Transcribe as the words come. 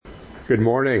Good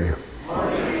morning.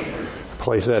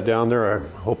 Place that down there. I'm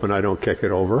hoping I don't kick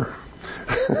it over.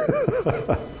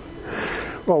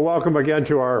 Well, welcome again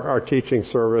to our teaching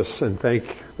service, and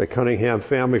thank the Cunningham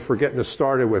family for getting us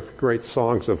started with great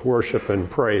songs of worship and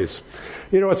praise.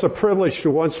 You know, it's a privilege to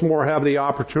once more have the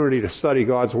opportunity to study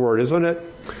God's Word, isn't it?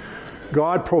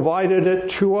 God provided it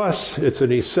to us. It's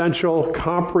an essential,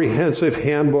 comprehensive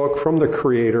handbook from the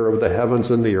Creator of the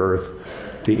heavens and the earth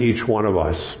to each one of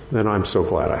us, and I'm so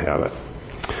glad I have it.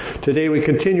 Today we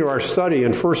continue our study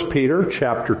in 1 Peter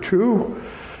chapter 2,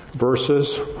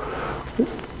 verses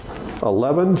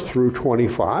 11 through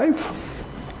 25.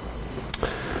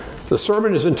 The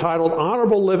sermon is entitled,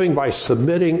 Honorable Living by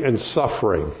Submitting and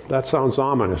Suffering. That sounds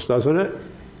ominous, doesn't it?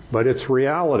 But it's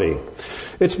reality.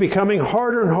 It's becoming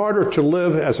harder and harder to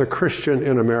live as a Christian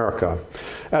in America.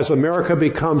 As America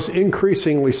becomes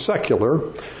increasingly secular,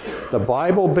 the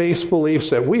Bible-based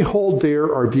beliefs that we hold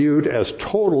dear are viewed as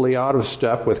totally out of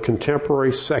step with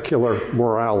contemporary secular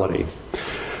morality.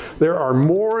 There are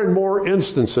more and more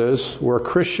instances where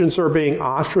Christians are being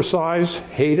ostracized,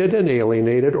 hated and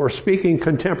alienated, or speaking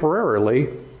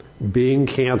contemporarily, being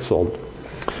canceled.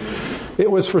 It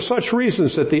was for such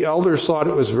reasons that the elders thought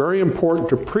it was very important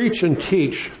to preach and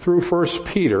teach through 1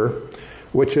 Peter,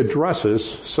 which addresses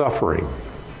suffering.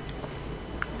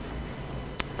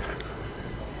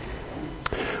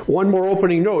 One more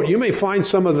opening note. You may find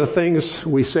some of the things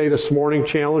we say this morning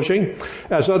challenging.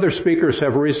 As other speakers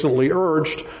have recently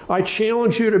urged, I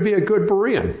challenge you to be a good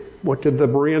Berean. What did the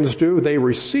Bereans do? They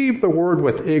received the word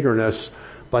with eagerness,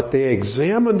 but they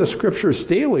examined the scriptures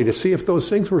daily to see if those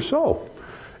things were so.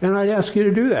 And I'd ask you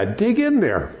to do that. Dig in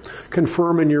there.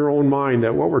 Confirm in your own mind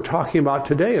that what we're talking about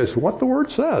today is what the Word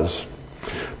says.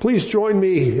 Please join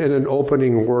me in an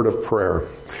opening word of prayer.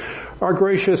 Our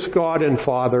gracious God and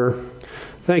Father,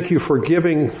 thank you for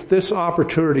giving this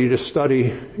opportunity to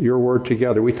study your Word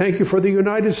together. We thank you for the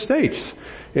United States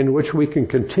in which we can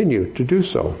continue to do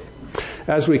so.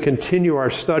 As we continue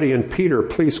our study in Peter,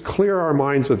 please clear our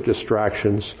minds of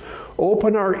distractions.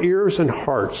 Open our ears and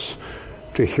hearts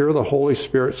to hear the Holy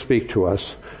Spirit speak to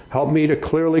us. Help me to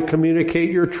clearly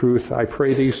communicate your truth. I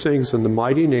pray these things in the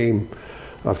mighty name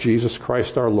of Jesus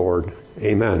Christ our Lord.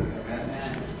 Amen.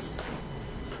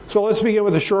 So let's begin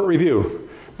with a short review.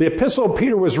 The epistle of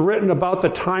Peter was written about the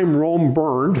time Rome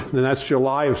burned, and that's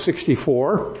July of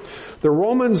 64. The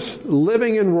Romans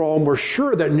living in Rome were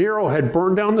sure that Nero had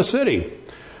burned down the city.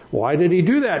 Why did he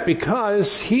do that?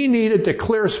 Because he needed to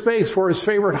clear space for his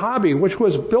favorite hobby, which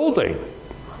was building.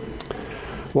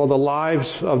 Well, the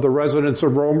lives of the residents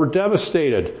of Rome were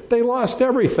devastated. They lost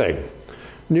everything.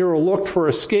 Nero looked for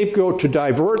a scapegoat to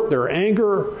divert their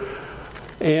anger,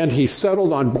 and he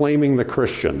settled on blaming the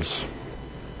Christians.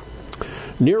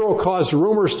 Nero caused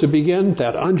rumors to begin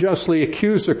that unjustly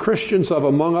accused the Christians of,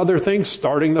 among other things,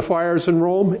 starting the fires in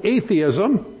Rome,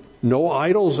 atheism, no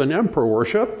idols and emperor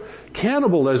worship,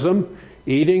 cannibalism,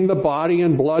 eating the body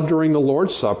and blood during the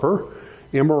Lord's Supper,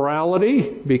 immorality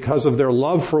because of their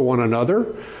love for one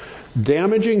another,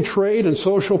 damaging trade and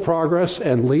social progress,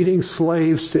 and leading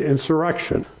slaves to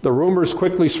insurrection. The rumors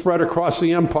quickly spread across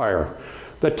the empire.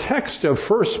 The text of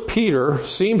 1 Peter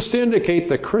seems to indicate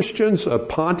the Christians of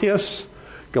Pontus,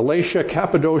 Galatia,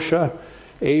 Cappadocia,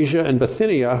 Asia, and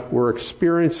Bithynia were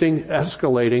experiencing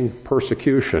escalating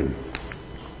persecution.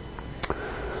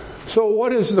 So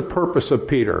what is the purpose of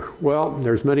Peter? Well,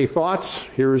 there's many thoughts.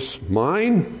 Here's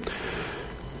mine.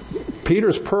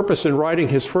 Peter's purpose in writing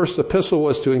his first epistle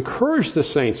was to encourage the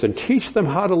saints and teach them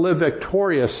how to live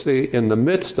victoriously in the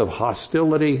midst of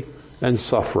hostility and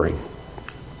suffering.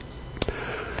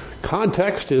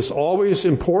 Context is always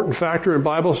an important factor in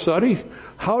Bible study.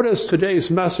 How does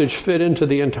today's message fit into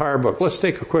the entire book? Let's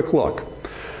take a quick look.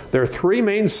 There are three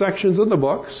main sections of the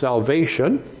book: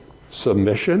 salvation,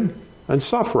 submission, and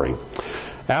suffering.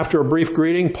 After a brief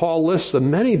greeting, Paul lists the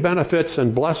many benefits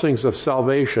and blessings of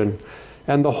salvation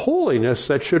and the holiness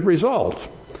that should result.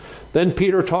 Then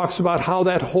Peter talks about how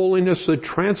that holiness should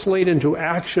translate into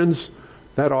actions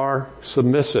that are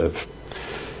submissive.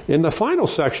 In the final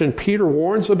section, Peter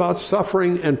warns about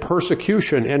suffering and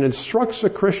persecution and instructs a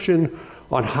Christian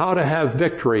on how to have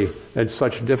victory in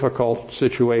such difficult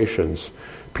situations.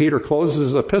 Peter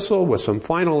closes his epistle with some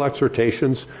final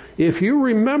exhortations. If you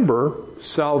remember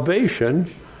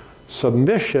salvation,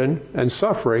 submission, and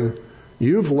suffering,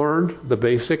 you've learned the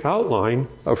basic outline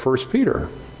of 1 Peter.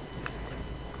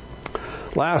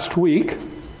 Last week,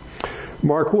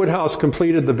 Mark Woodhouse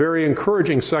completed the very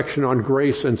encouraging section on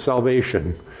grace and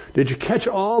salvation. Did you catch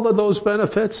all of those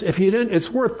benefits? If you didn't, it's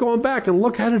worth going back and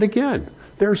look at it again.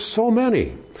 There's so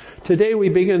many. Today we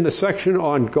begin the section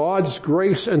on God's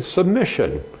grace and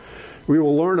submission. we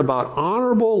will learn about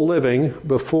honorable living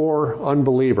before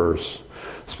unbelievers.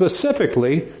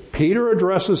 Specifically, Peter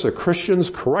addresses a Christian's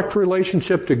correct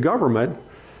relationship to government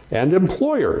and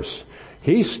employers.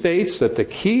 He states that the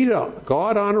key to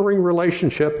God-honoring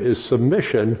relationship is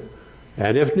submission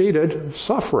and, if needed,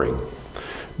 suffering,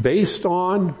 based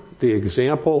on the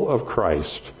example of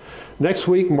Christ. Next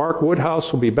week, Mark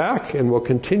Woodhouse will be back and will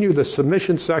continue the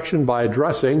submission section by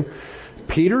addressing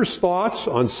Peter's thoughts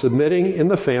on submitting in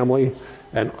the family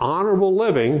and honorable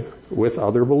living with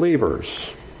other believers.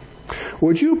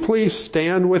 Would you please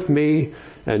stand with me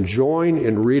and join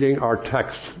in reading our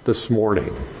text this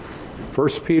morning?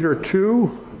 1 Peter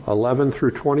 2:11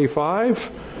 through 25.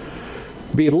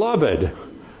 Beloved,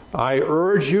 I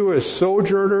urge you as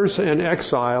sojourners and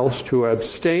exiles to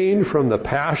abstain from the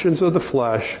passions of the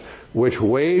flesh which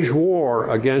wage war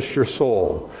against your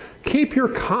soul. Keep your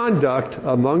conduct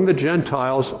among the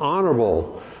Gentiles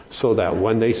honorable, so that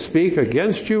when they speak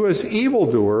against you as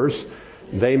evildoers,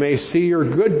 they may see your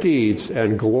good deeds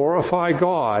and glorify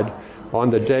God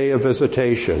on the day of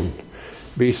visitation.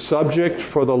 Be subject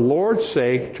for the Lord's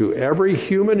sake to every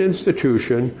human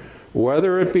institution,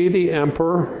 whether it be the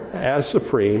emperor as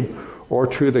supreme or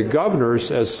to the governors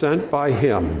as sent by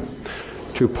him,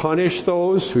 to punish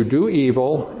those who do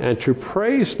evil and to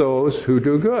praise those who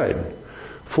do good.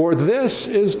 For this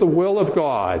is the will of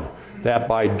God, that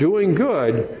by doing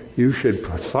good you should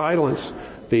silence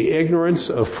the ignorance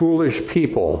of foolish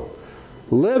people.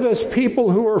 Live as people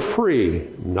who are free,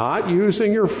 not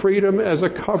using your freedom as a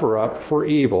cover-up for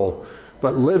evil,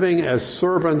 but living as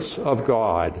servants of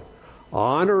God.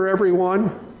 Honor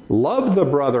everyone, love the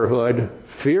brotherhood,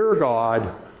 fear God,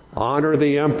 honor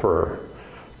the emperor.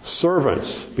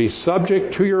 Servants, be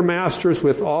subject to your masters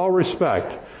with all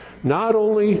respect, not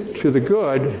only to the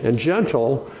good and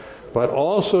gentle, but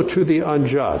also to the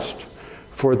unjust.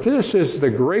 For this is the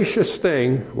gracious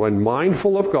thing when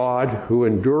mindful of God, who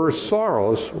endures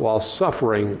sorrows while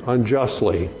suffering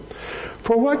unjustly.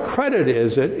 For what credit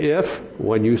is it if,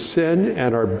 when you sin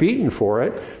and are beaten for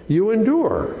it, you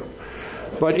endure?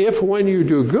 But if when you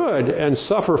do good and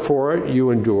suffer for it, you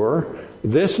endure,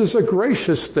 this is a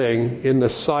gracious thing in the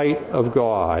sight of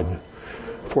God.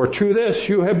 For to this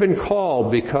you have been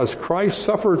called, because Christ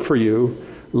suffered for you,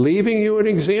 leaving you an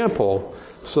example,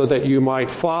 so that you might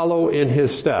follow in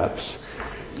his steps.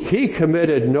 He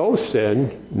committed no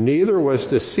sin, neither was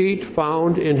deceit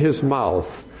found in his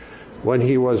mouth. When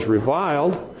he was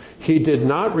reviled, he did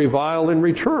not revile in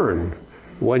return.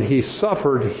 When he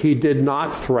suffered, he did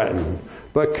not threaten,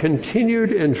 but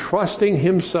continued entrusting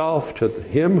himself to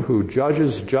him who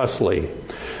judges justly.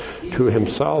 To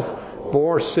himself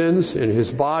bore sins in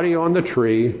his body on the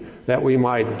tree, that we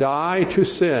might die to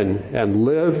sin and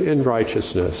live in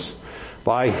righteousness.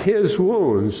 By his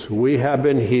wounds we have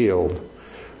been healed.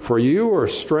 For you are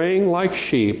straying like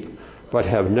sheep, but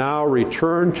have now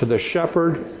returned to the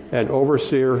shepherd and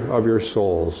overseer of your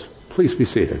souls. Please be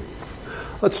seated.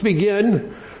 Let's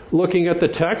begin looking at the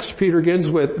text. Peter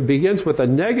begins with a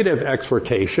negative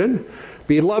exhortation.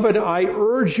 Beloved, I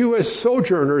urge you as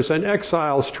sojourners and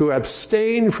exiles to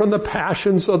abstain from the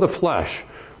passions of the flesh,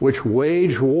 which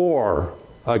wage war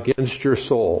against your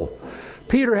soul.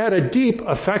 Peter had a deep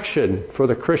affection for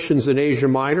the Christians in Asia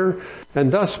Minor,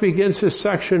 and thus begins his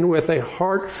section with a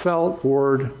heartfelt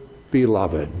word,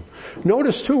 beloved.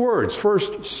 Notice two words.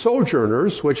 First,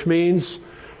 sojourners, which means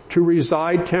to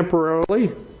reside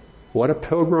temporarily, what a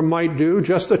pilgrim might do,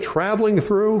 just a traveling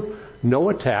through, no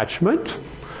attachment.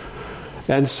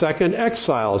 And second,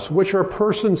 exiles, which are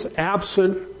persons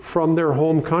absent from their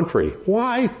home country.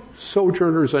 Why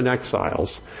sojourners and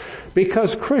exiles?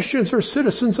 Because Christians are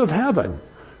citizens of heaven.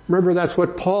 Remember, that's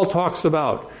what Paul talks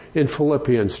about in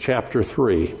Philippians chapter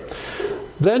 3.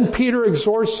 Then Peter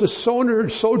exhorts the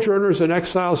sojourners and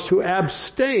exiles to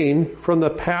abstain from the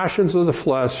passions of the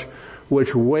flesh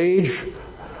which wage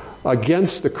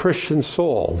against the Christian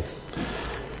soul.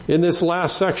 In this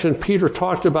last section, Peter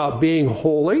talked about being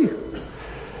holy,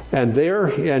 and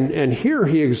here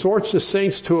he exhorts the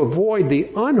saints to avoid the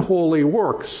unholy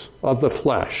works of the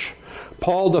flesh.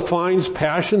 Paul defines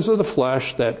passions of the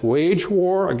flesh that wage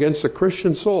war against the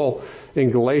Christian soul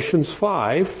in Galatians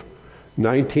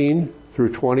 5:19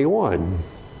 through 21.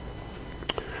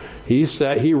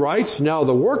 He writes, now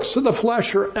the works of the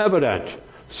flesh are evident: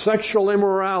 sexual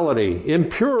immorality,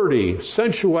 impurity,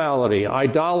 sensuality,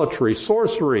 idolatry,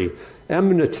 sorcery,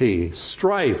 enmity,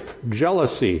 strife,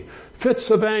 jealousy,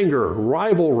 fits of anger,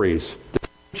 rivalries,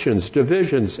 dissensions,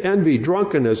 divisions, envy,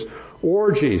 drunkenness,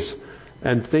 orgies,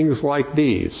 and things like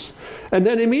these. And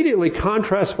then immediately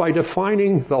contrasts by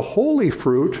defining the holy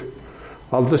fruit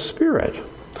of the Spirit.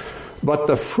 But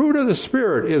the fruit of the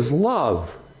Spirit is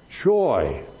love,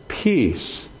 joy,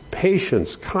 peace,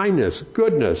 patience, kindness,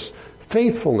 goodness,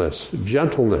 faithfulness,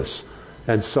 gentleness,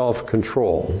 and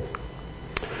self-control.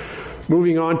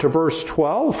 Moving on to verse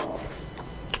 12,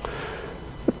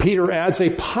 Peter adds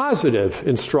a positive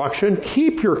instruction.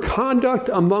 Keep your conduct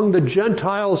among the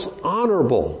Gentiles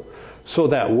honorable, so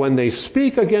that when they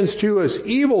speak against you as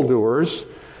evildoers,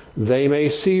 they may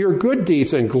see your good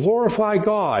deeds and glorify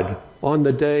God on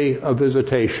the day of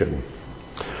visitation.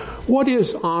 What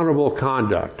is honorable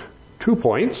conduct? 2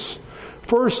 points.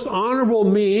 First, honorable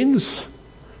means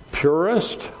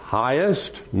purest,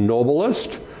 highest,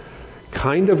 noblest,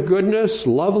 kind of goodness,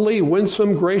 lovely,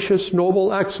 winsome, gracious,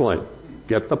 noble, excellent.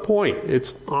 Get the point.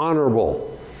 It's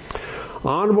honorable.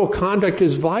 Honorable conduct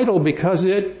is vital because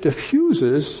it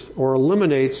diffuses or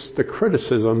eliminates the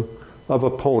criticism of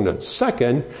opponents.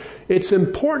 Second, it's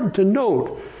important to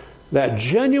note that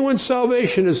genuine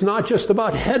salvation is not just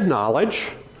about head knowledge.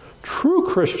 True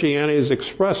Christianity is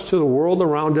expressed to the world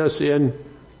around us in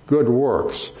good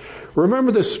works.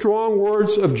 Remember the strong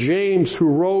words of James, who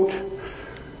wrote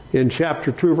in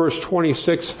chapter 2, verse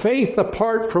 26, faith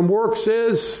apart from works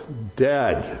is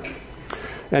dead.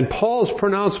 And Paul's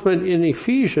pronouncement in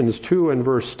Ephesians 2 and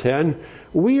verse 10,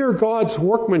 we are God's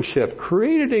workmanship,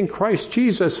 created in Christ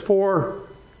Jesus for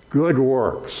good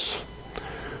works.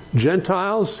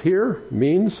 Gentiles here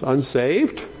means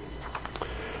unsaved.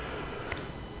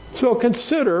 So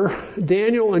consider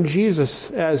Daniel and Jesus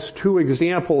as 2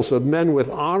 examples of men with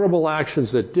honorable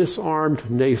actions that disarmed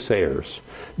naysayers.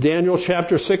 Daniel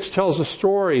chapter 6 tells a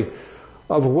story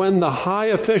of when the high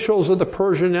officials of the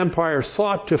Persian Empire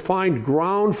sought to find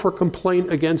ground for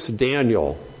complaint against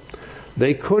Daniel.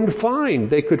 They could find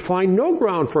no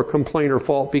ground for complaint or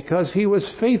fault because he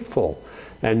was faithful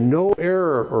and no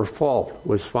error or fault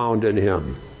was found in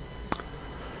him.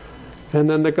 And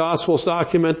then the Gospels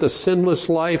document the sinless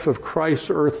life of Christ's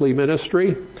earthly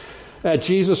ministry. At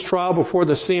Jesus' trial before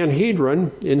the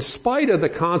Sanhedrin, in spite of the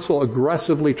consul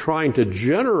aggressively trying to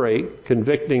generate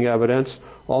convicting evidence,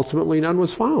 ultimately none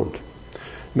was found.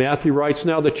 Matthew writes,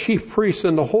 now the chief priests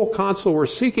and the whole council were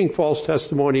seeking false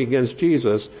testimony against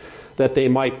Jesus that they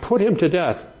might put him to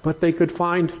death, but they could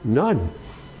find none.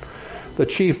 The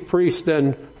chief priests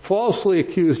then falsely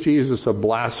accused Jesus of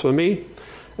blasphemy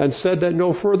and said that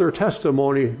no further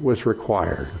testimony was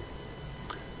required.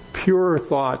 Pure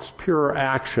thoughts, pure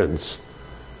actions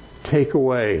take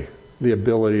away the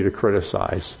ability to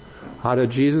criticize. How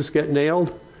did Jesus get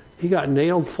nailed? He got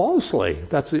nailed falsely.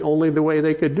 That's the way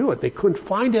they could do it. They couldn't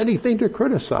find anything to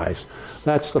criticize.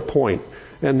 That's the point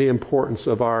and the importance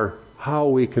of how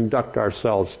we conduct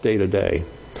ourselves day to day.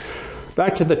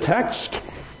 Back to the text.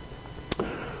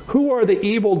 Who are the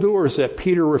evildoers that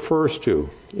Peter refers to?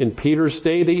 In Peter's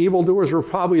day, the evildoers were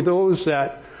probably those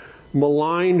that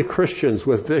maligned Christians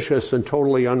with vicious and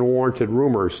totally unwarranted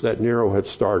rumors that Nero had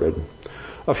started.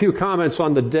 A few comments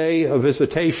on the day of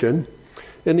visitation.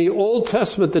 In the Old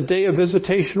Testament, the day of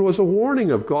visitation was a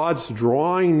warning of God's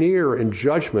drawing near in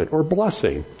judgment or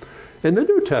blessing. In the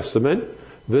New Testament,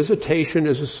 visitation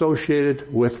is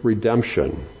associated with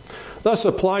redemption. Thus,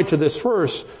 applied to this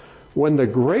verse, when the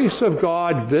grace of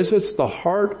God visits the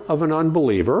heart of an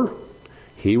unbeliever,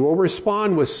 he will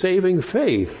respond with saving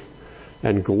faith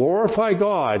and glorify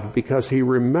God because he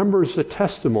remembers the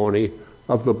testimony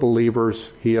of the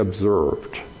believers he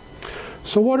observed.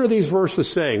 So what are these verses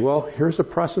saying? Well, here's a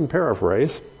Presson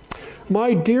paraphrase.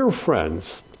 My dear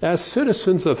friends, as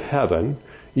citizens of heaven,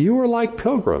 you are like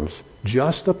pilgrims,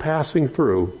 just passing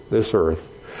through this earth.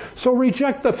 So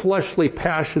reject the fleshly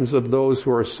passions of those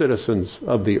who are citizens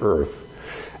of the earth.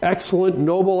 Excellent,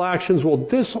 noble actions will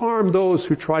disarm those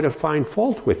who try to find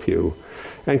fault with you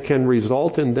and can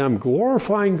result in them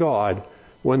glorifying God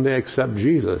when they accept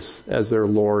Jesus as their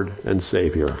Lord and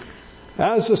Savior.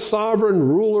 As the sovereign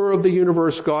ruler of the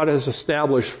universe, God has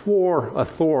established 4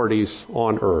 authorities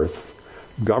on earth.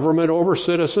 Government over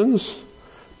citizens,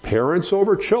 parents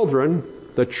over children,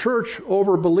 the church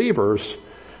over believers,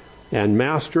 and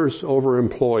masters over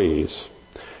employees.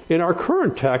 In our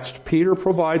current text, Peter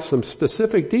provides some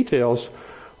specific details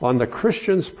on the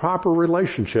Christian's proper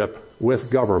relationship with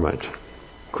government.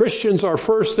 Christians are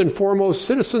first and foremost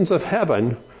citizens of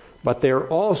heaven, but they are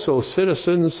also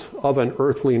citizens of an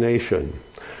earthly nation.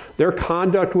 Their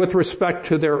conduct with respect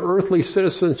to their earthly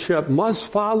citizenship must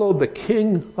follow the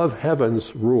King of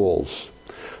Heaven's rules.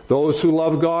 Those who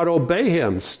love God obey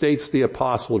him, states the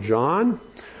Apostle John.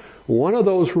 One of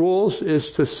those rules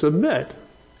is to submit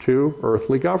to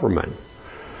earthly government.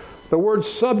 The word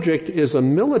subject is a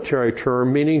military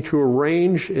term meaning to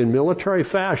arrange in military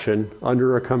fashion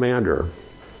under a commander.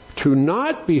 To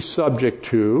not be subject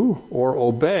to or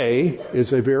obey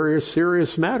is a very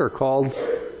serious matter called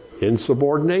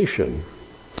insubordination.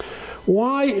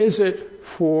 Why is it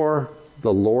for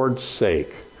the Lord's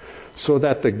sake? So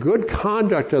that the good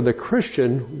conduct of the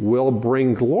Christian will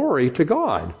bring glory to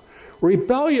God.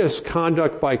 Rebellious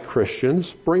conduct by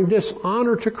Christians bring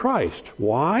dishonor to Christ.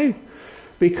 Why?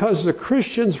 Because the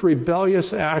Christian's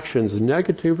rebellious actions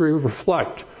negatively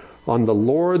reflect on the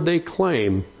Lord they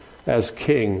claim as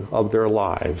King of their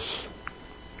lives.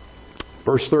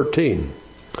 Verse 13.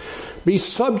 Be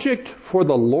subject for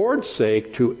the Lord's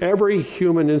sake to every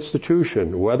human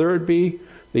institution, whether it be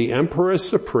the emperor as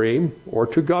supreme or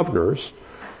to governors.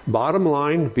 Bottom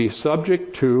line, be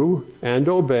subject to and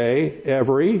obey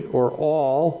every or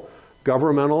all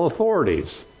governmental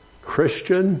authorities,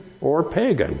 Christian or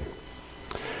pagan.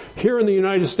 Here in the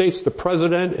United States, the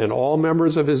president and all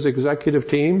members of his executive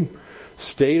team,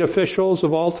 state officials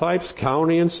of all types,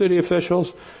 county and city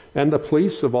officials, and the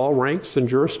police of all ranks and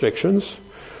jurisdictions,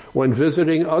 when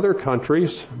visiting other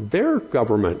countries, they're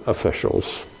government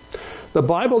officials. The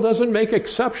Bible doesn't make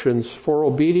exceptions for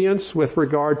obedience with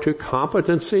regard to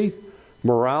competency,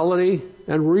 morality,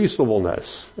 and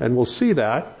reasonableness. And we'll see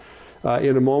that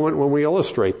in a moment when we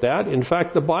illustrate that. In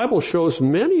fact, the Bible shows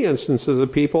many instances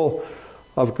of people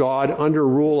of God under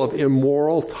rule of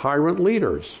immoral tyrant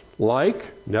leaders,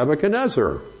 like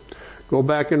Nebuchadnezzar. Go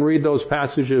back and read those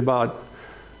passages about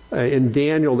in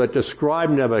Daniel that describe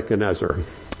Nebuchadnezzar.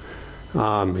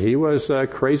 He was a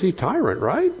crazy tyrant,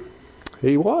 right?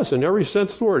 He was, in every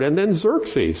sense of the word. And then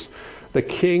Xerxes, the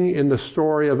king in the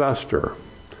story of Esther.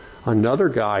 Another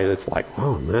guy that's like,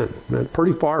 oh man,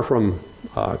 pretty far from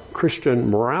Christian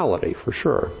morality, for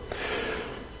sure.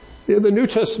 The New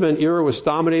Testament era was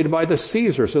dominated by the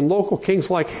Caesars and local kings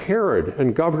like Herod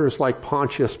and governors like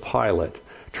Pontius Pilate.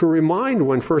 To remind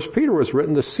when 1 Peter was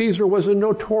written, the Caesar was a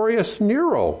notorious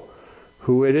Nero,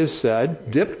 who it is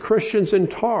said dipped Christians in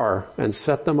tar and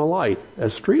set them alight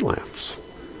as street lamps.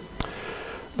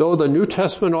 Though the New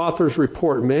Testament authors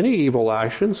report many evil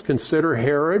actions, consider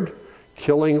Herod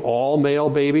killing all male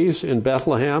babies in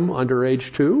Bethlehem under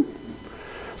age 2,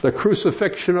 the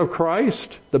crucifixion of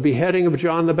Christ, the beheading of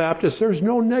John the Baptist. There's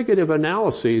no negative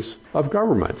analyses of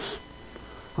governments.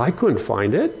 I couldn't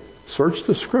find it. Search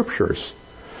the scriptures.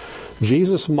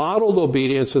 Jesus modeled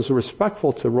obedience as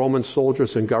respectful to Roman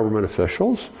soldiers and government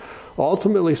officials,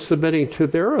 ultimately submitting to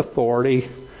their authority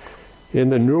in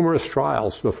the numerous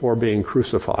trials before being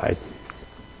crucified.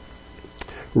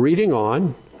 Reading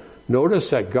on,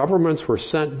 notice that governments were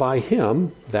sent by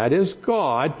him, that is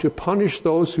God, to punish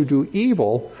those who do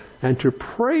evil and to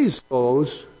praise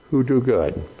those who do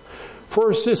good.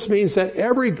 First, this means that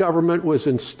every government was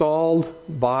installed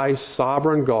by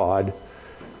sovereign God.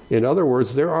 In other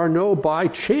words, there are no by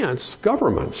chance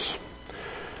governments.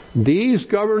 These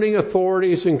governing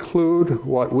authorities include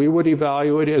what we would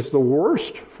evaluate as the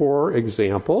worst, for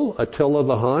example, Attila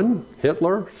the Hun,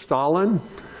 Hitler, Stalin.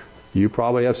 You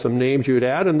probably have some names you'd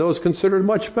add, and those considered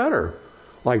much better,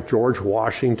 like George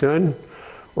Washington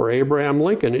or Abraham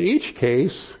Lincoln. In each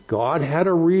case, God had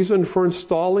a reason for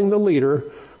installing the leader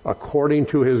according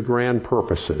to his grand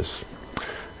purposes.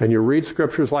 And you read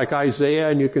scriptures like Isaiah,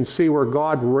 and you can see where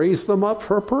God raised them up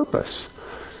for a purpose.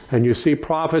 And you see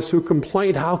prophets who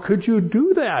complained, how could you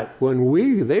do that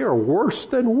when they are worse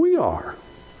than we are?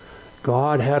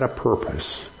 God had a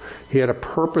purpose. He had a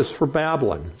purpose for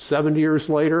Babylon. 70 years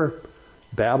later,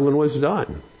 Babylon was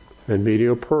done, and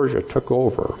Medo-Persia took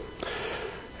over.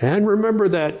 And remember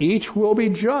that each will be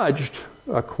judged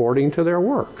according to their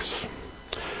works.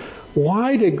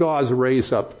 Why did God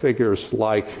raise up figures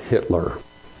like Hitler?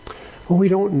 Well, we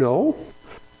don't know.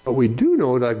 But we do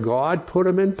know that God put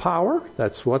him in power.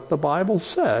 That's what the Bible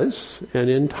says. And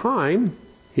in time,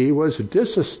 he was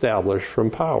disestablished from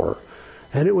power.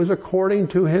 And it was according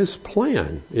to his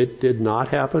plan. It did not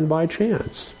happen by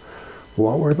chance.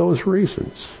 What were those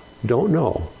reasons? Don't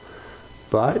know.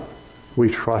 But we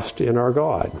trust in our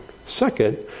God.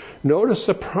 Second, notice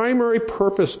the primary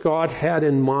purpose God had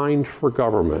in mind for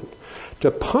government: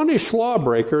 to punish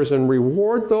lawbreakers and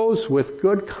reward those with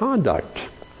good conduct.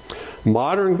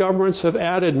 Modern governments have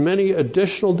added many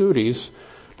additional duties,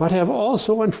 but have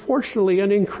also, unfortunately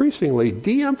and increasingly,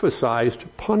 de-emphasized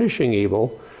punishing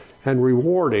evil and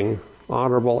rewarding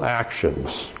honorable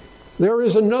actions. There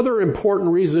is another important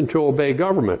reason to obey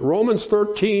government. Romans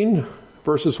 13,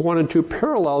 verses 1 and 2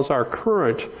 parallels our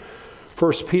current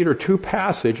 1 Peter 2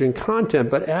 passage in content,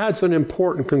 but adds an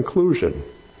important conclusion.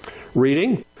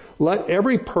 Reading, let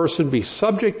every person be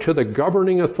subject to the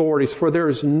governing authorities, for there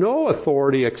is no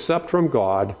authority except from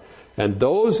God, and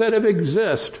those that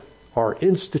exist are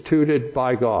instituted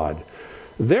by God.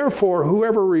 Therefore,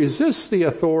 whoever resists the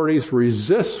authorities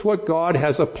resists what God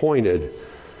has appointed,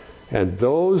 and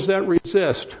those that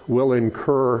resist will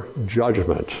incur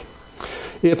judgment.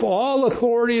 If all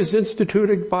authority is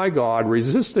instituted by God,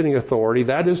 resisting authority,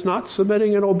 that is not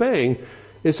submitting and obeying,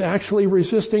 it's actually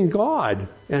resisting God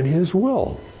and His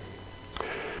will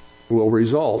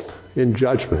result in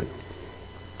judgment.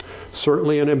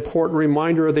 Certainly an important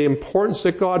reminder of the importance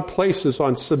that God places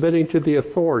on submitting to the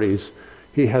authorities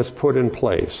He has put in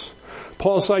place.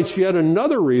 Paul cites yet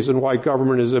another reason why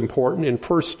government is important in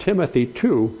 1 Timothy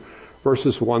 2,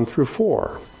 verses 1 through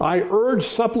 4. I urge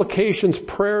supplications,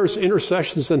 prayers,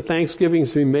 intercessions, and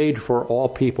thanksgivings to be made for all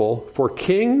people, for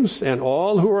kings and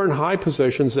all who are in high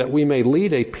positions, that we may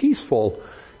lead a peaceful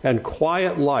and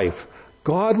quiet life,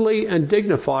 godly and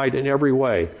dignified in every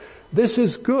way. This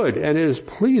is good, and it is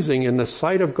pleasing in the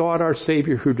sight of God our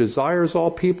Savior, who desires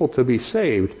all people to be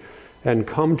saved and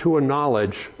come to a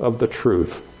knowledge of the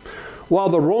truth. While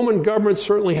the Roman government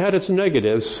certainly had its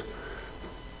negatives,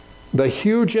 the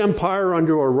huge empire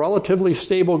under a relatively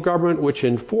stable government which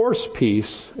enforced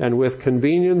peace and with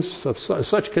convenience of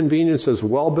such convenience as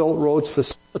well-built roads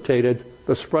facilitated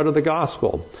the spread of the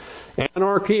gospel.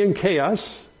 Anarchy and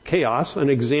chaos, an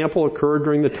example occurred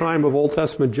during the time of Old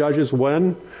Testament judges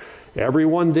when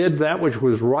everyone did that which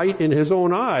was right in his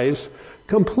own eyes,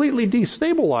 completely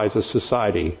destabilizes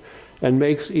society and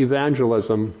makes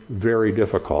evangelism very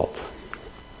difficult.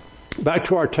 Back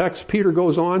to our text, Peter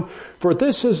goes on, for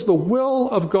this is the will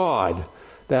of God,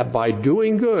 that by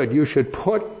doing good you should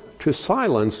put to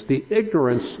silence the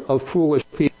ignorance of foolish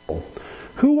people.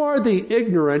 Who are the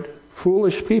ignorant,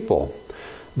 foolish people?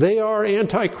 They are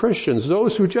anti-Christians,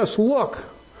 those who just look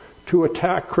to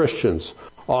attack Christians.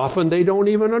 Often they don't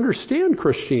even understand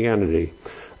Christianity.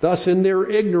 Thus, in their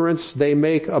ignorance, they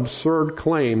make absurd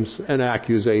claims and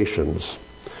accusations.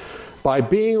 By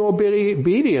being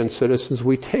obedient citizens,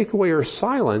 we take away or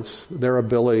silence their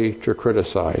ability to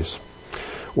criticize.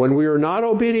 When we are not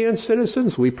obedient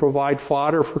citizens, we provide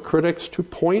fodder for critics to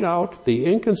point out the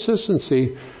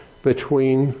inconsistency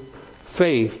between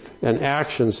faith and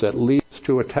actions that leads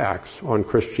to attacks on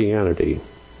Christianity.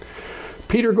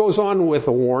 Peter goes on with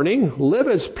a warning, live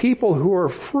as people who are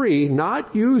free,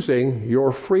 not using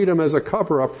your freedom as a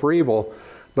cover-up for evil,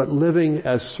 but living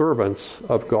as servants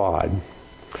of God.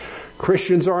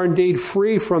 Christians are indeed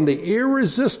free from the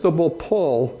irresistible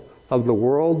pull of the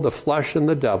world, the flesh, and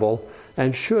the devil,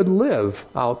 and should live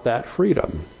out that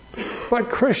freedom. But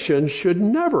Christians should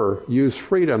never use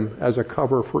freedom as a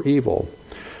cover for evil.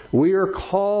 We are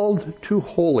called to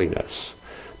holiness.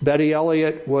 Betty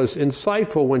Elliott was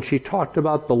insightful when she talked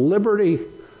about the liberty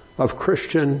of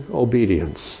Christian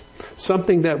obedience,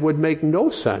 something that would make no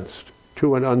sense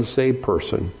to an unsaved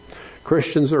person.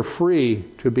 Christians are free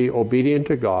to be obedient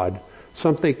to God,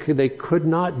 something they could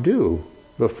not do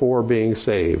before being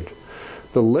saved.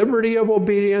 The liberty of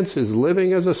obedience is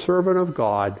living as a servant of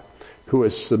God who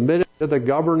is submitted to the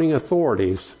governing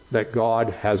authorities that God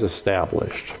has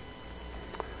established.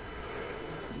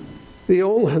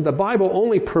 The Bible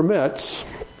only permits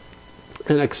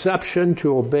an exception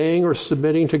to obeying or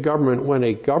submitting to government when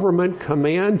a government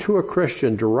command to a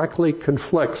Christian directly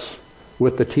conflicts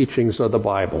with the teachings of the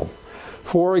Bible.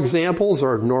 4 examples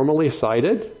are normally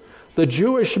cited. The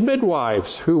Jewish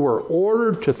midwives who were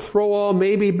ordered to throw all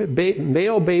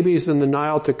male babies in the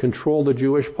Nile to control the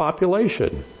Jewish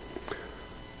population.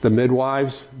 The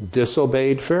midwives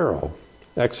disobeyed Pharaoh.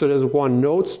 Exodus 1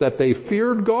 notes that they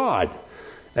feared God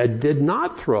and did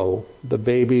not throw the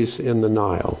babies in the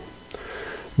Nile.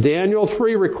 Daniel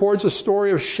 3 records a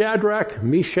story of Shadrach,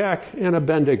 Meshach, and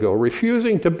Abednego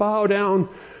refusing to bow down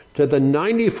to the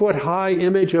 90-foot high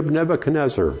image of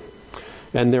Nebuchadnezzar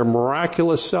and their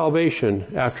miraculous salvation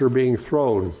after being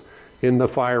thrown in the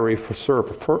fiery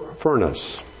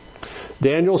furnace.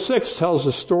 Daniel 6 tells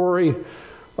the story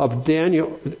of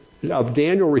Daniel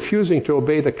refusing to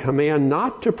obey the command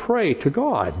not to pray to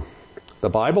God. The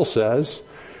Bible says,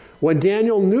 when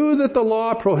Daniel knew that the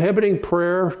law prohibiting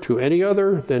prayer to any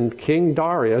other than King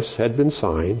Darius had been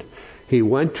signed, he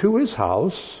went to his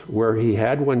house where he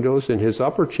had windows in his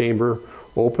upper chamber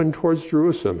open towards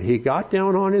Jerusalem. He got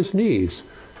down on his knees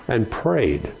and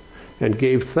prayed and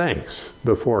gave thanks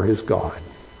before his God.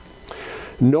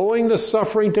 Knowing the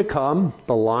suffering to come,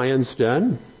 the lion's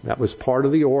den, that was part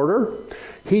of the order,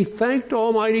 he thanked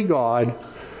Almighty God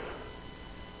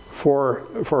for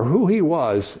who he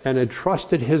was and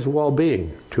entrusted his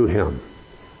well-being to him.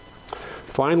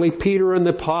 Finally, Peter and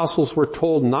the apostles were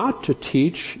told not to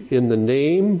teach in the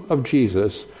name of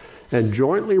Jesus and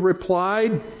jointly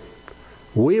replied,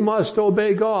 we must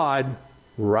obey God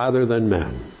rather than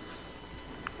men.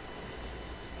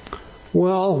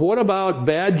 Well, what about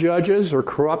bad judges or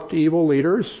corrupt evil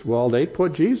leaders? Well, they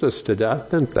put Jesus to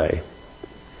death, didn't they?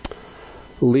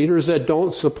 Leaders that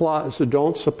don't support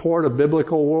a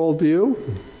biblical worldview?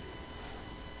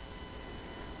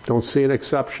 Don't see an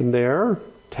exception there.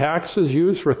 Taxes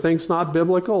used for things not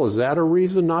biblical, is that a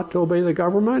reason not to obey the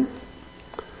government?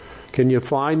 Can you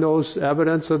find those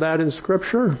evidence of that in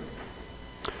Scripture?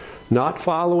 Not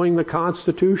following the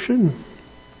Constitution?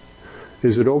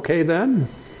 Is it okay then?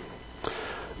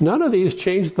 None of these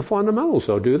change the fundamentals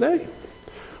though, do they?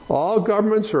 All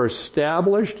governments are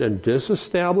established and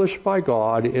disestablished by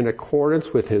God in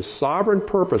accordance with His sovereign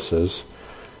purposes,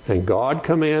 and God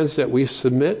commands that we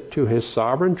submit to His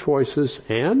sovereign choices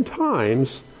and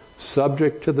times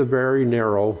subject to the very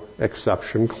narrow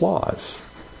exception clause.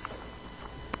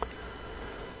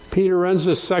 Peter ends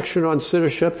this section on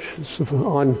citizenship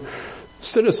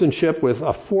with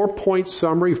a 4-point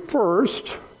summary.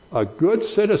 First, a good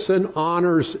citizen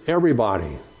honors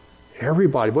everybody.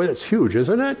 Everybody. Boy, that's huge,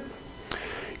 isn't it?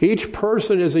 Each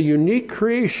person is a unique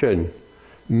creation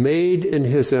made in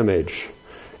His image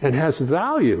and has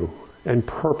value and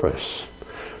purpose.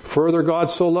 Further, God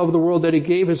so loved the world that He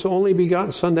gave His only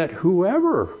begotten Son, that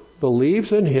whoever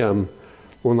believes in Him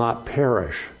will not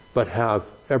perish but have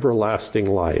everlasting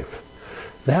life.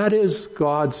 That is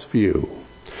God's view.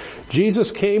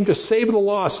 Jesus came to save the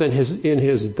lost, and in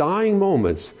His dying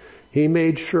moments, He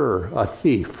made sure a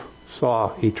thief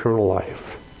saw eternal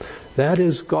life. That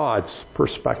is God's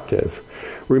perspective.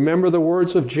 Remember the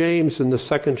words of James in the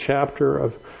 2nd chapter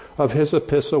of his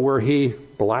epistle, where he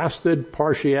blasted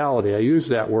partiality. I use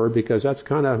that word because that's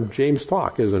kind of James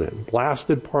talk, isn't it?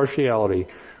 Blasted partiality.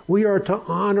 We are to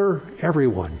honor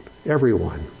everyone.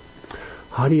 Everyone.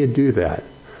 How do you do that?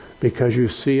 Because you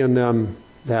see in them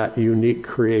that unique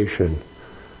creation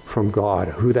from God,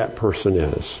 who that person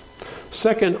is.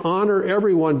 Second, honor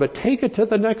everyone, but take it to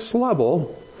the next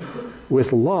level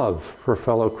with love for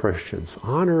fellow Christians.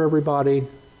 Honor everybody,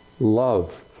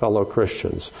 love fellow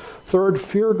Christians. Third,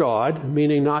 fear God,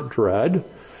 meaning not dread,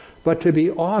 but to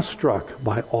be awestruck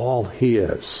by all He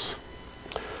is.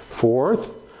 Fourth,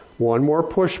 one more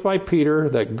push by Peter,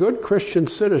 that good Christian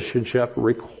citizenship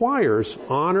requires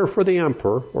honor for the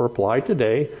emperor, or applied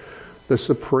today, the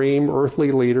supreme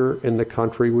earthly leader in the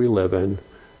country we live in,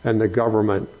 and the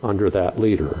government under that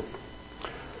leader.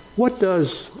 What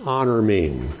does honor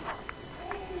mean?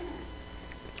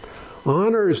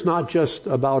 Honor is not just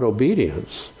about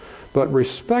obedience, but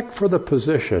respect for the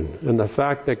position and the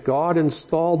fact that God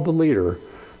installed the leader,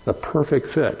 the perfect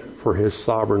fit for His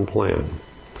sovereign plan.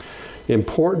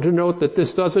 Important to note that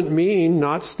this doesn't mean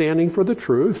not standing for the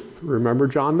truth. Remember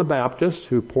John the Baptist,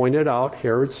 who pointed out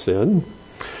Herod's sin.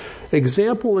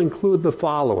 Example include the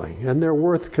following, and they're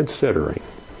worth considering.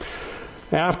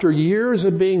 After years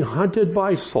of being hunted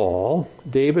by Saul,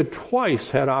 David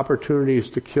twice had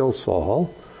opportunities to kill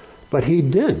Saul, but he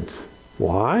didn't.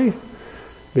 Why?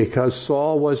 Because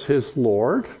Saul was his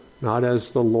Lord, not as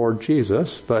the Lord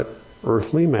Jesus, but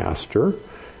earthly master,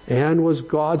 and was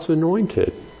God's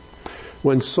anointed.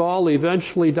 When Saul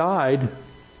eventually died,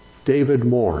 David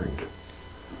mourned.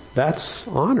 That's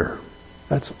honor.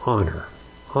 That's honor.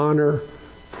 Honor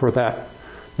for that.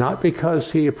 Not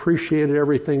because he appreciated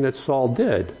everything that Saul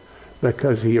did,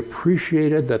 because he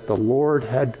appreciated that the Lord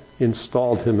had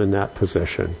installed him in that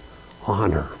position.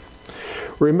 Honor.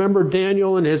 Remember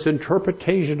Daniel and his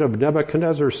interpretation of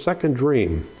Nebuchadnezzar's second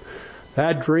dream.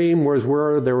 That dream was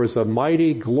where there was a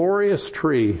mighty, glorious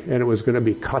tree, and it was going to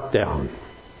be cut down.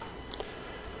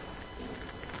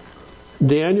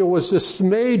 Daniel was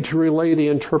dismayed to relay the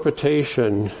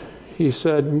interpretation. He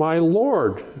said, "My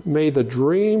Lord, may the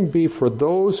dream be for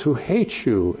those who hate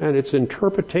you, and its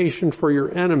interpretation for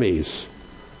your enemies."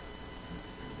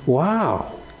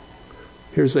 Wow.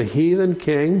 Here's a heathen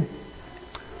king,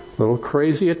 a little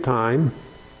crazy at time,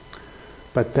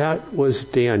 but that was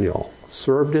Daniel,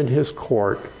 served in his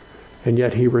court, and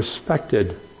yet he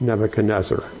respected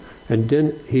Nebuchadnezzar. And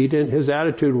his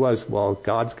attitude was, well,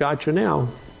 God's got you now.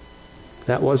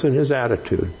 That wasn't his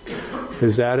attitude.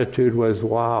 His attitude was,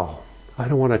 wow, I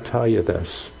don't want to tell you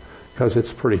this because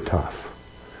it's pretty tough.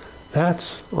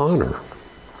 That's honor.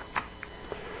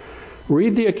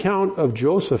 Read the account of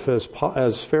Joseph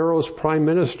as Pharaoh's prime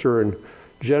minister in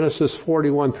Genesis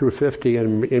 41 through 50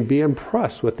 and be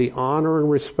impressed with the honor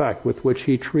and respect with which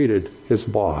he treated his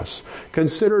boss.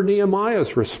 Consider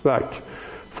Nehemiah's respect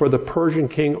for the Persian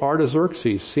king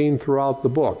Artaxerxes seen throughout the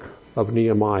book of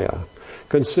Nehemiah.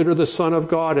 Consider the Son of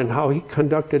God and how he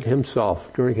conducted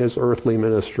himself during his earthly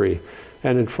ministry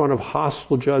and in front of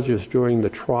hostile judges during the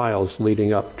trials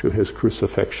leading up to his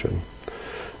crucifixion.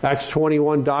 Acts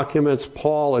 21 documents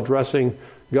Paul addressing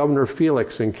Governor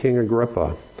Felix and King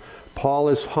Agrippa. Paul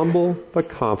is humble but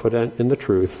confident in the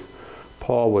truth.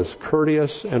 Paul was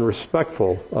courteous and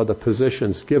respectful of the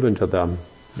positions given to them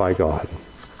by God.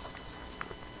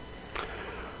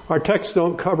 Our texts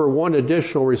don't cover one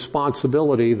additional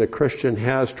responsibility the Christian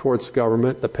has towards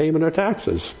government, the payment of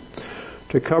taxes.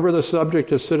 To cover the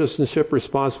subject of citizenship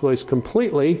responsibilities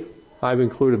completely, I've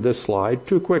included this slide,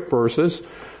 2 quick verses.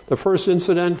 The first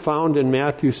incident found in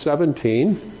Matthew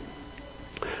 17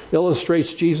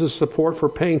 illustrates Jesus' support for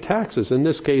paying taxes, in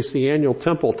this case the annual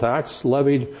temple tax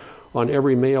levied on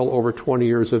every male over 20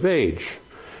 years of age.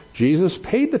 Jesus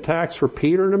paid the tax for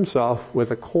Peter and himself with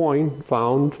a coin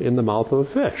found in the mouth of a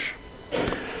fish.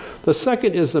 The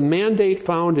second is the mandate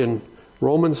found in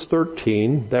Romans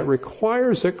 13 that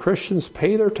requires that Christians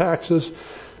pay their taxes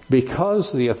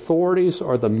because the authorities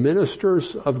are the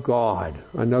ministers of God.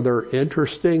 Another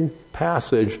interesting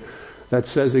passage that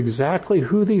says exactly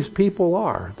who these people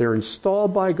are. They're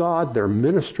installed by God, they're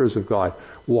ministers of God.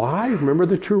 Why? Remember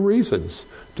the 2 reasons.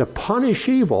 To punish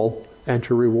evil and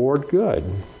to reward good.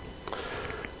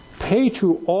 Pay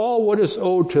to all what is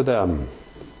owed to them,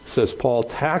 says Paul,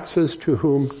 taxes to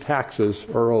whom taxes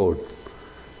are owed.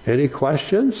 Any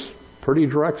questions? Pretty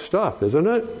direct stuff, isn't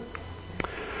it?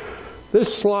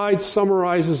 This slide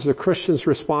summarizes the Christian's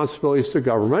responsibilities to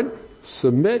government.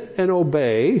 Submit and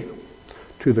obey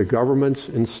to the governments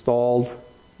installed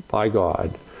by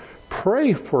God.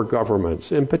 Pray for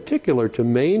governments, in particular, to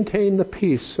maintain the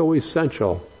peace so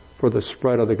essential for the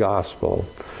spread of the gospel.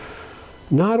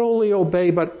 Not only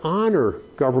obey, but honor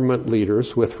government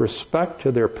leaders with respect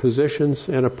to their positions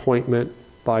and appointment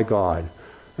by God.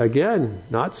 Again,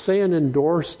 not saying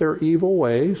endorse their evil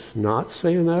ways, not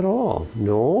saying that at all.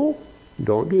 No,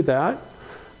 don't do that,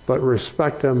 but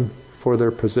respect them for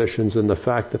their positions and the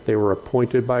fact that they were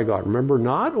appointed by God. Remember,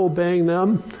 not obeying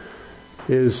them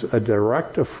is a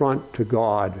direct affront to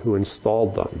God who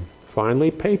installed them.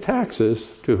 Finally, pay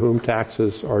taxes to whom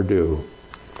taxes are due.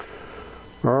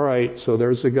 All right, so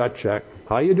there's the gut check.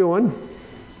 How you doing?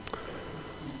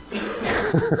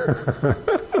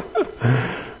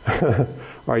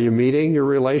 Are you meeting your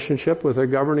relationship with the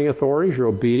governing authorities? You're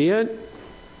obedient?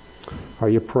 Are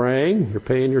you praying? You're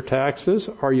paying your taxes?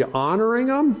 Are you honoring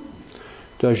them?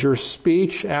 Does your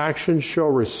speech, action show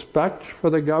respect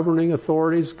for the governing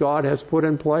authorities God has put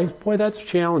in place? Boy, that's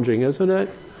challenging, isn't it?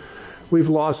 We've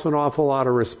lost an awful lot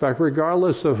of respect,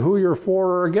 regardless of who you're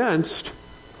for or against.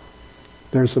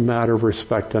 There's a matter of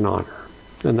respect and honor,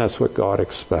 and that's what God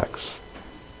expects.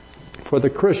 For the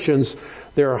Christians,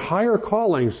 there are higher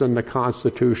callings than the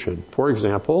Constitution. For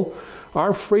example,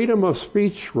 our freedom of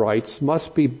speech rights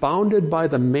must be bounded by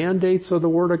the mandates of the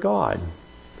Word of God.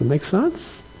 Does that make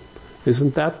sense?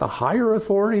 Isn't that the higher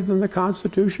authority than the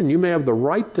Constitution? You may have the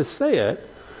right to say it,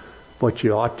 but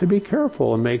you ought to be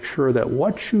careful and make sure that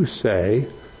what you say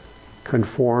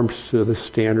conforms to the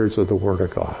standards of the Word of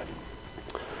God.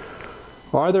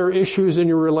 Are there issues in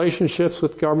your relationships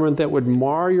with government that would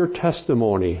mar your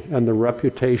testimony and the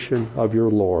reputation of your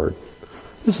Lord?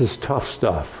 This is tough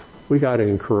stuff. We got to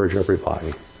encourage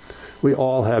everybody. We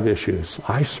all have issues.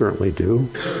 I certainly do.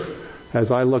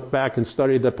 As I look back and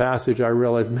study the passage, I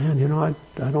realize, man, I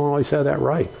don't always have that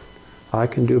right. I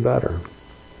can do better.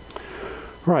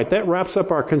 All right, that wraps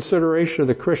up our consideration of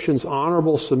the Christian's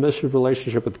honorable, submissive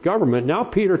relationship with government. Now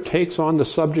Peter takes on the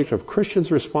subject of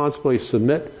Christians' responsibility to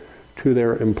submit to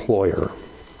their employer.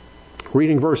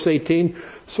 Reading verse 18,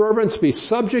 servants, be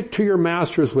subject to your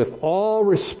masters with all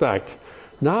respect,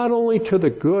 not only to the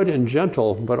good and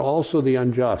gentle, but also the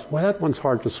unjust. Well, that one's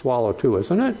hard to swallow too,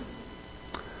 isn't it?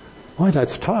 Why,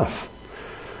 that's tough.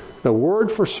 The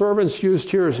word for servants used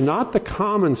here is not the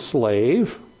common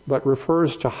slave, but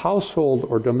refers to household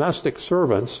or domestic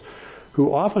servants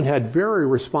who often had very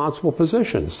responsible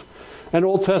positions. An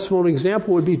Old Testament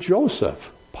example would be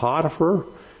Joseph. Potiphar,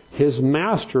 his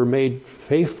master, made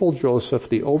faithful Joseph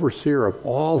the overseer of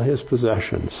all his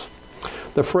possessions.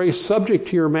 The phrase subject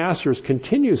to your masters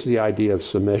continues the idea of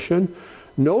submission.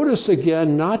 Notice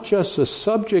again, not just a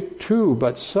subject to,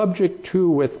 but subject to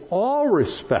with all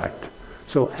respect.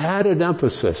 So added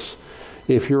emphasis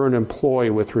if you're an employee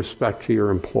with respect to your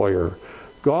employer.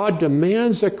 God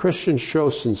demands that Christians show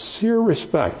sincere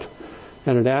respect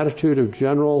and an attitude of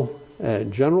general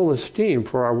esteem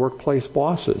for our workplace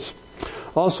bosses.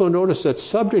 Also notice that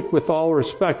subject with all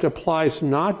respect applies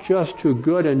not just to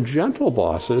good and gentle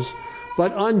bosses,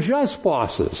 but unjust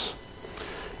bosses.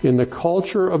 In the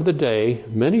culture of the day,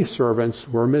 many servants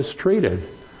were mistreated.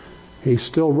 He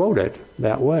still wrote it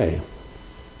that way.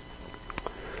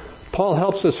 Paul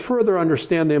helps us further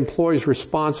understand the employee's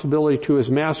responsibility to his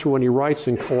master when he writes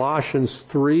in Colossians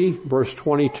 3, verse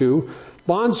 22,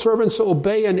 Bondservants,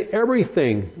 obey in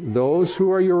everything those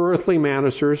who are your earthly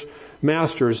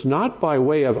masters, not by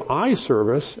way of eye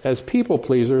service as people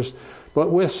pleasers,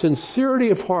 but with sincerity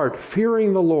of heart,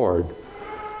 fearing the Lord.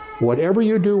 Whatever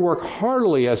you do, work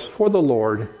heartily as for the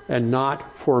Lord and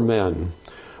not for men.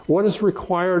 What is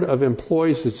required of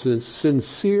employees is a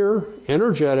sincere,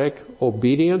 energetic,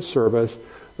 obedient service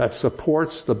that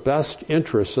supports the best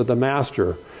interests of the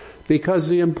master, because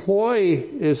the employee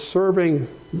is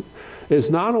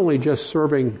not only just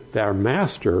serving their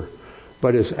master,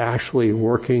 but is actually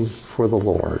working for the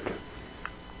Lord.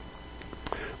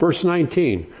 Verse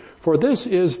 19, for this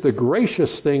is the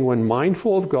gracious thing when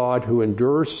mindful of God, who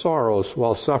endures sorrows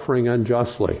while suffering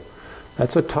unjustly.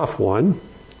 That's a tough one.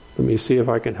 Let me see if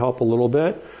I can help a little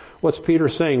bit. What's Peter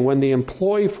saying? When the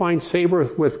employee finds favor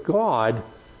with God,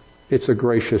 it's a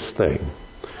gracious thing.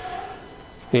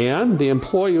 And the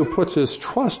employee who puts his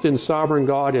trust in sovereign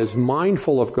God is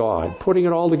mindful of God. Putting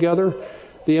it all together,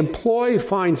 the employee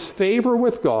finds favor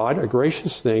with God, a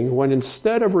gracious thing, when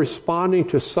instead of responding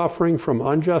to suffering from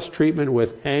unjust treatment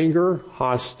with anger,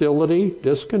 hostility,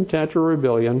 discontent, or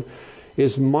rebellion,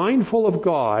 is mindful of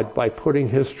God by putting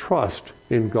his trust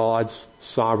in God's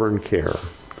sovereign care.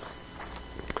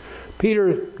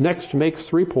 Peter next makes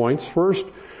 3 points. First,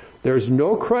 there's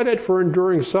no credit for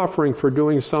enduring suffering for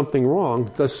doing something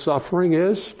wrong. The suffering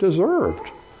is deserved.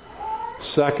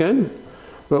 Second,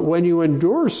 but when you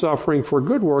endure suffering for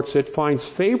good works, it finds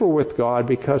favor with God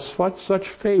because such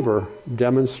favor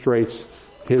demonstrates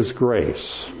His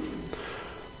grace.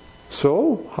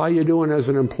 So, how you doing as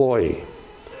an employee?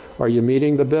 Are you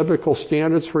meeting the biblical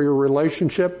standards for your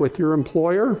relationship with your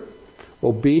employer?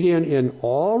 Obedient in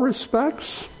all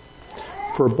respects,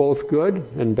 for both good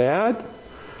and bad?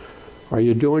 Are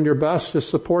you doing your best to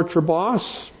support your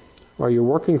boss? Are you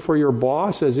working for your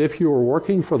boss as if you were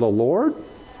working for the Lord?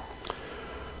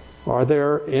 Are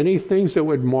there any things that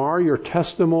would mar your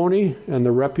testimony and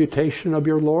the reputation of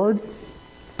your Lord?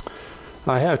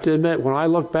 I have to admit, when I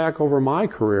look back over my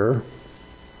career,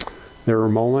 there are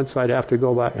moments I'd have to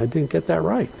go back. I didn't get that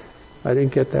right.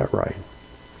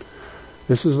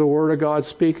 This is the Word of God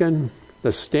speaking.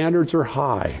 The standards are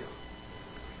high.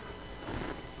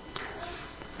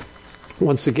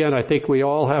 Once again, I think we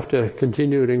all have to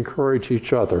continue to encourage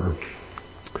each other.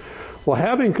 Well,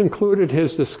 having concluded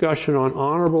his discussion on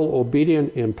honorable,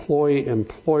 obedient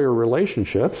employee-employer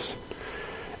relationships,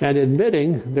 and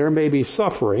admitting there may be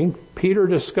suffering, Peter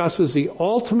discusses the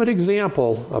ultimate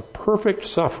example of perfect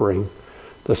suffering,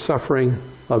 the suffering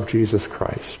of Jesus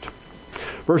Christ.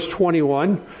 Verse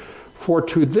 21, for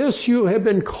to this you have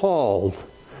been called,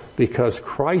 because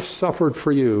Christ suffered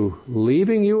for you,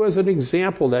 leaving you as an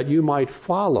example that you might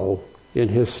follow in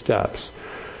His steps.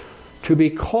 To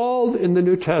be called in the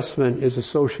New Testament is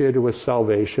associated with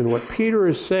salvation. What Peter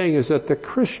is saying is that the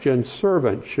Christian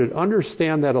servant should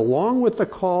understand that along with the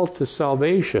call to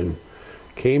salvation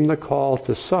came the call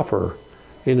to suffer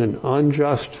in an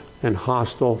unjust and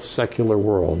hostile secular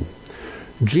world.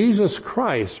 Jesus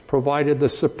Christ provided the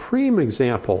supreme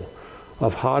example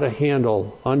of how to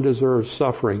handle undeserved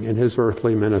suffering in His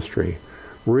earthly ministry.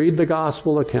 Read the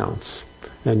gospel accounts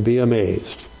and be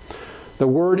amazed. The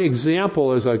word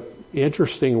example is an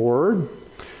interesting word.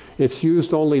 It's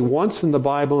used only once in the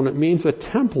Bible, and it means a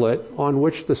template on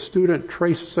which the student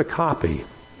traces a copy.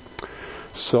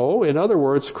 So, in other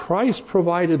words, Christ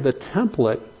provided the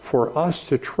template for us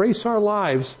to trace our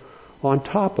lives on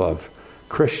top of.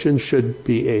 Christians should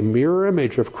be a mirror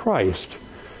image of Christ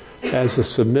as a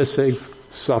submissive,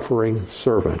 suffering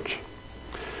servant.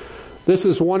 This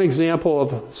is one example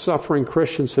of suffering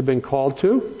Christians have been called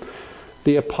to.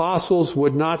 The apostles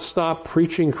would not stop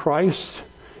preaching Christ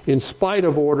in spite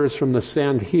of orders from the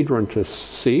Sanhedrin to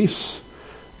cease.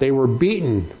 They were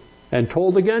beaten and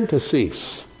told again to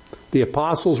cease. The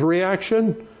apostles'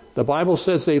 reaction, the Bible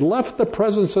says they left the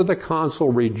presence of the council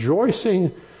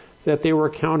rejoicing that they were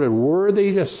counted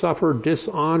worthy to suffer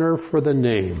dishonor for the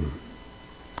name.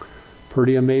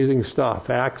 Pretty amazing stuff.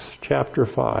 Acts chapter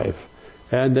 5.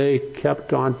 And they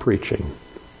kept on preaching.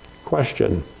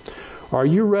 Question: are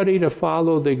you ready to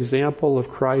follow the example of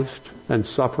Christ and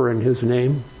suffer in His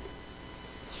name?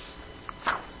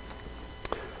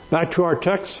 Back to our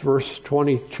text, verse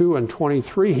 22 and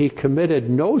 23. He committed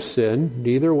no sin,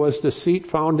 neither was deceit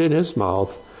found in His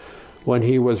mouth. When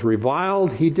He was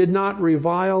reviled, He did not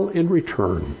revile in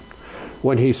return.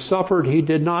 When He suffered, He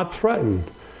did not threaten,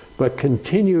 but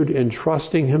continued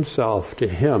entrusting Himself to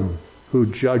Him who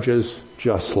judges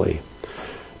justly.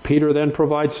 Peter then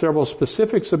provides several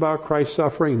specifics about Christ's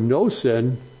suffering. No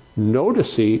sin, no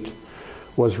deceit,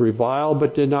 was reviled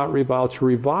but did not revile. To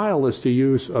revile is to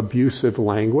use abusive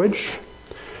language.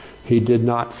 He did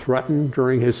not threaten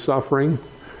during his suffering.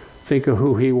 Think of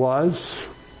who he was.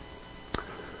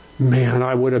 Man,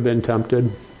 I would have been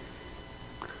tempted.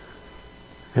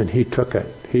 And he took it.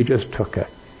 He just took it.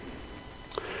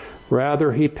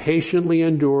 Rather, he patiently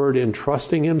endured,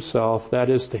 entrusting himself, that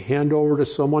is, to hand over to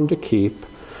someone to keep,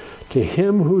 to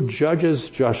him who judges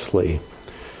justly.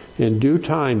 In due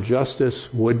time,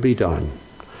 justice would be done.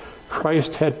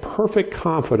 Christ had perfect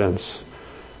confidence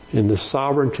in the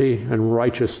sovereignty and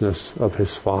righteousness of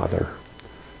his Father.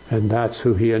 And that's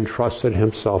who he entrusted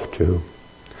himself to.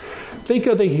 Think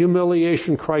of the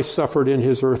humiliation Christ suffered in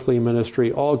his earthly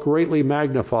ministry, all greatly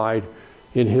magnified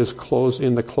in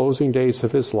the closing days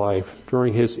of his life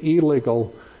during his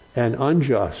illegal and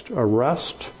unjust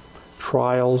arrest,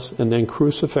 trials, and then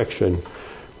crucifixion,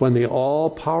 when the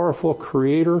all-powerful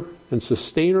creator and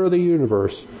sustainer of the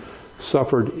universe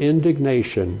suffered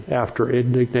indignation after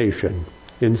indignation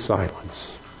in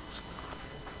silence.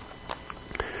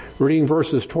 Reading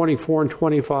verses 24 and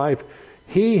 25,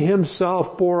 he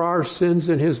himself bore our sins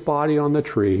in his body on the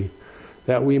tree,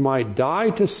 that we might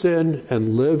die to sin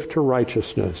and live to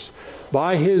righteousness.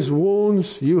 By his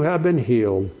wounds you have been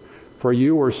healed, for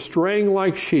you were straying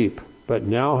like sheep, but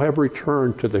now have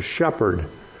returned to the shepherd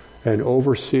and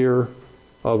overseer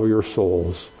of your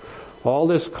souls. All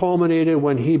this culminated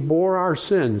when he bore our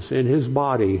sins in his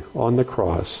body on the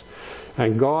cross,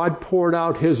 and God poured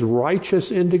out his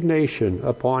righteous indignation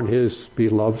upon his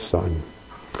beloved Son.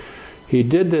 He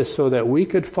did this so that we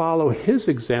could follow his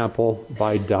example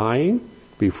by dying,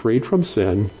 be freed from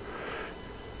sin,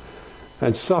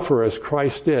 and suffer as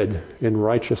Christ did in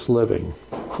righteous living.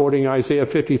 Quoting Isaiah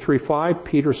 53:5,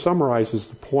 Peter summarizes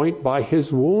the point, by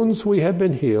his wounds we have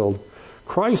been healed.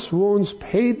 Christ's wounds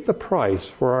paid the price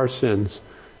for our sins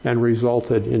and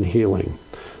resulted in healing.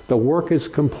 The work is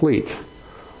complete.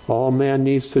 All man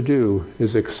needs to do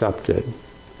is accept it.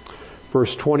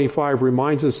 Verse 25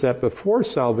 reminds us that before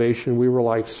salvation we were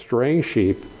like straying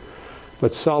sheep,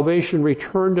 but salvation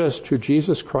returned us to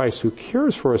Jesus Christ, who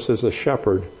cares for us as a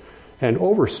shepherd and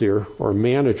overseer or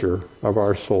manager of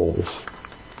our souls.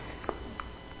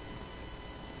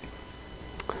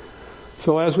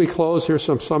 So as we close, here's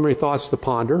some summary thoughts to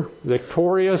ponder.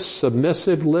 Victorious,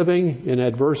 submissive living in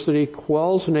adversity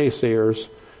quells naysayers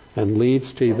and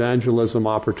leads to evangelism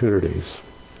opportunities.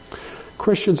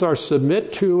 Christians are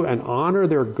submit to and honor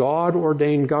their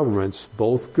God-ordained governments,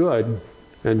 both good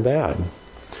and bad.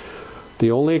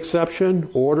 The only exception,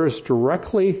 orders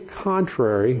directly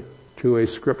contrary to a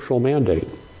scriptural mandate.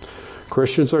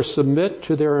 Christians are submit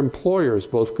to their employers,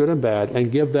 both good and bad,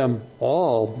 and give them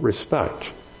all respect.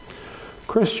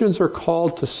 Christians are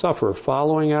called to suffer,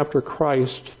 following after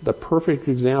Christ, the perfect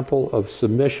example of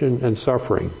submission and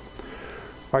suffering.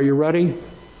 Are you ready?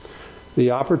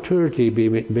 The opportunity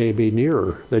may be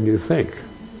nearer than you think.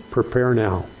 Prepare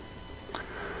now.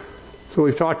 So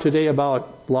we've talked today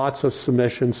about lots of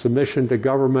submission to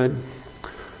government,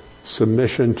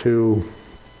 submission to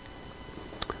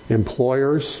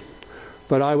employers.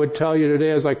 But I would tell you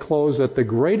today as I close that the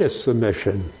greatest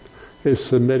submission is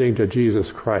submitting to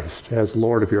Jesus Christ as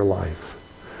Lord of your life.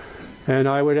 And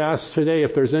I would ask today,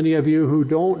 if there's any of you who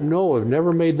don't know, have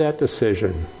never made that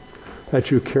decision, that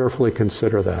you carefully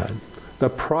consider that. The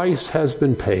price has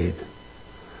been paid.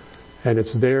 And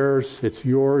it's theirs, it's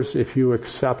yours if you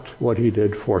accept what he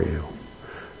did for you.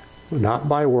 Not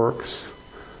by works,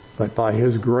 but by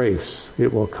his grace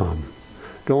it will come.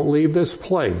 Don't leave this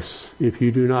place if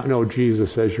you do not know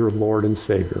Jesus as your Lord and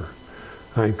Savior.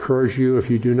 I encourage you, if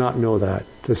you do not know that,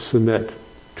 to submit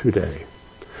today.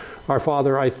 Our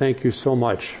Father, I thank you so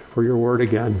much for your word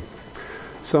again.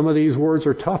 Some of these words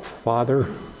are tough, Father,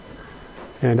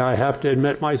 and I have to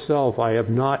admit myself, I have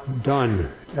not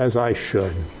done as I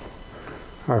should.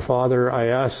 Our Father, I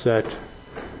ask that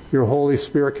your Holy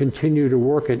Spirit continue to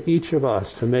work in each of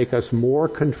us to make us more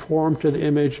conformed to the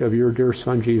image of your dear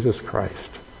Son, Jesus Christ.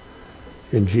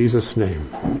 In Jesus' name,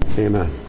 amen.